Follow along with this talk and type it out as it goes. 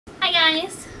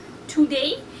guys,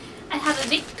 today I have a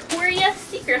Victoria's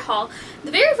Secret haul.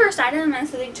 The very first item in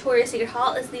the Victoria's Secret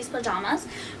haul is these pajamas,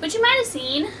 which you might have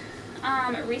seen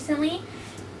recently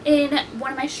in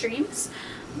one of my streams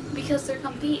because they're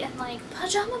comfy and like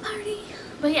pajama party.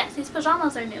 But yes, these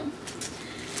pajamas are new.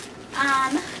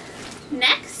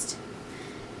 Next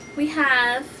we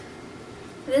have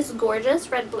this gorgeous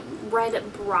red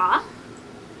bra.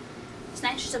 It's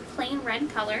nice, just a plain red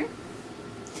color.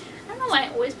 I don't know why I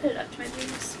always put it up to my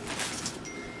boobs.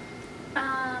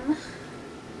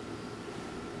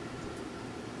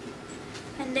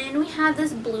 And then we have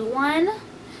this blue one.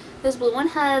 This blue one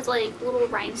has like little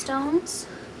rhinestones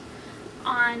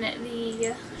on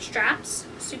the straps.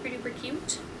 Super duper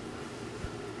cute.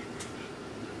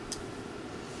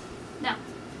 No.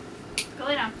 Go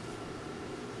lay down.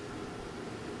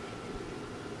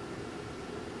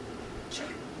 Sure.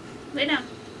 Lay down.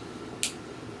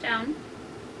 Down.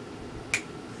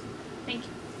 Thank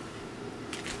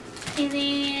you. And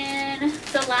then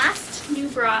the last new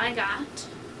bra I got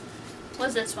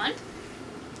was this one.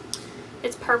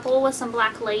 It's purple with some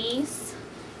black lace.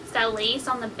 It's got lace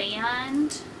on the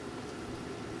band.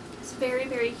 It's very,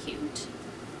 very cute.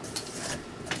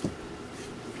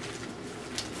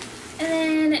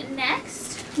 And then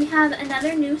next we have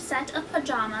another new set of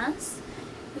pajamas.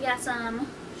 We got some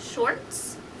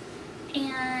shorts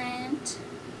and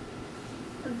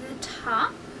the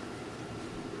top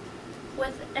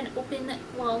with an open,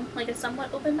 well, like a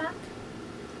somewhat open back.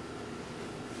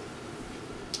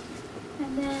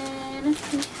 And then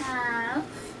we have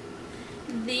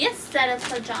this set of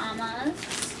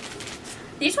pajamas.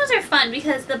 These ones are fun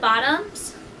because the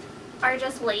bottoms are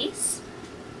just lace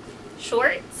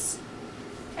shorts,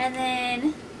 and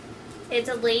then it's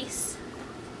a lace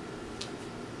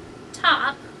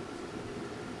top.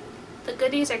 The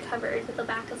goodies are covered, but the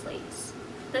back is lace.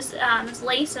 This is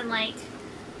lace and like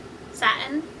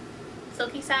satin,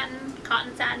 silky satin,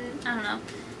 cotton satin, I don't know,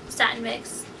 satin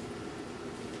mix.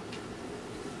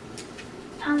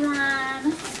 And then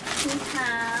we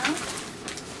have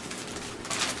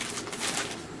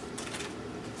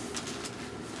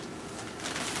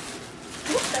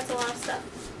oops, that's a lot of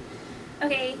stuff.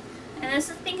 Okay, and this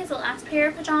I think is the last pair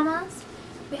of pajamas.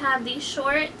 We have these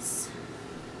shorts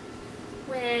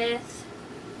with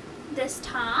this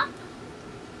top.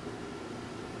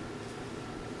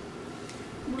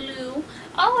 Blue.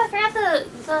 Oh, I forgot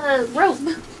the robe.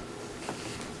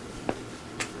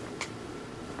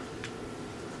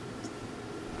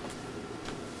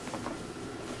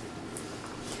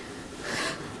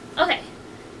 Okay,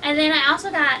 and then I also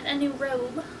got a new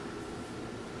robe.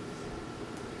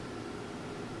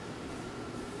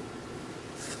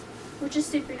 Which is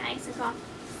super nice and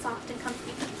soft and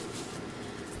comfy.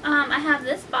 I have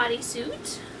this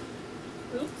bodysuit.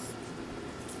 Oops.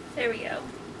 There we go.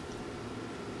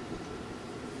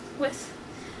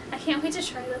 I can't wait to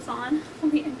try this on. It'll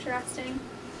be interesting.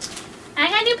 And I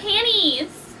got new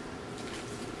panties.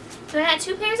 So I got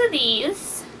two pairs of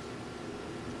these.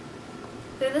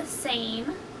 They're the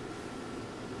same.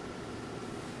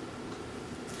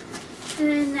 And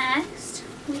then next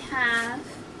we have,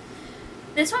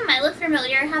 this one might look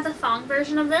familiar. I have the thong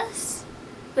version of this.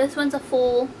 This one's a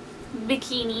full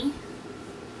bikini.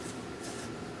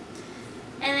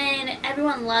 And then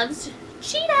everyone loves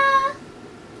cheetah.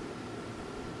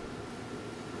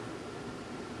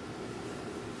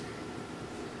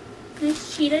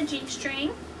 This cheetah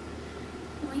G-string.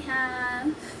 We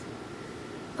have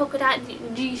polka dot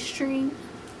G-string.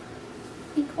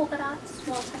 Pink polka dots.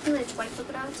 Well, technically it's white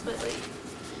polka dots, but like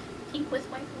pink with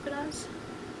white polka dots.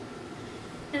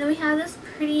 And then we have this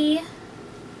pretty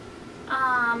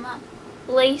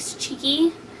lace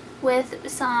cheeky with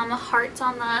some hearts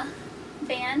on the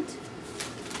band.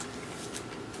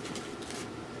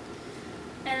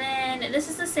 And then this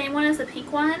is the same one as the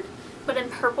pink one, but in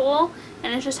purple,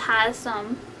 and it just has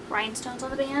some rhinestones on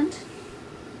the band.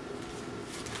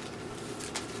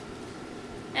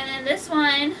 And then this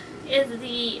one is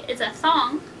a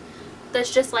thong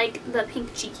that's just like the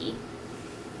pink cheeky.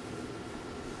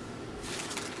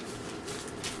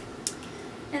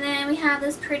 And then we have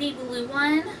this pretty blue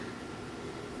one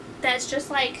that's just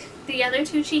like the other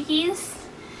two cheekies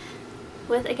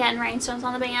with, again, rhinestones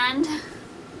on the band.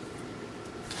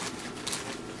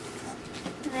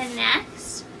 And then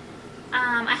next,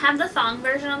 I have the thong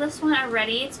version of this one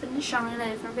already. It's been shown in a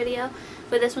different video,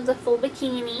 but this one's a full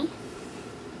bikini.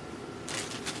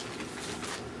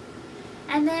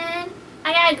 And then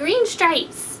I got green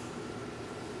stripes.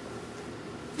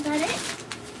 Is that it?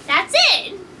 That's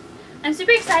it! I'm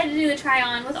super excited to do the try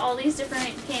on with all these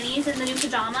different panties and the new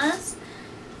pajamas.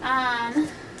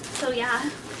 So yeah,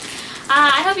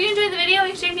 I hope you enjoyed the video.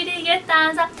 Make sure if you did, get a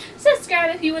thumbs up.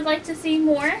 Subscribe if you would like to see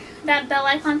more. That bell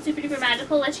icon, super duper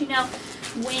magical, lets you know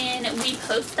when we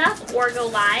post stuff or go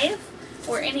live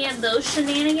or any of those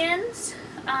shenanigans.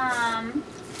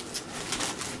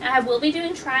 I will be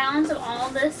doing try-ons of all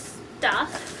this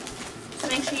stuff, so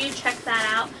make sure you check that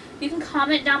out. You can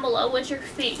comment down below which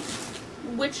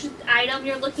item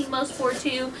you're looking most forward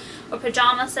to, or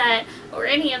pajama set, or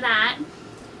any of that.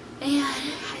 And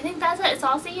I think that's it. So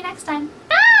I'll see you next time.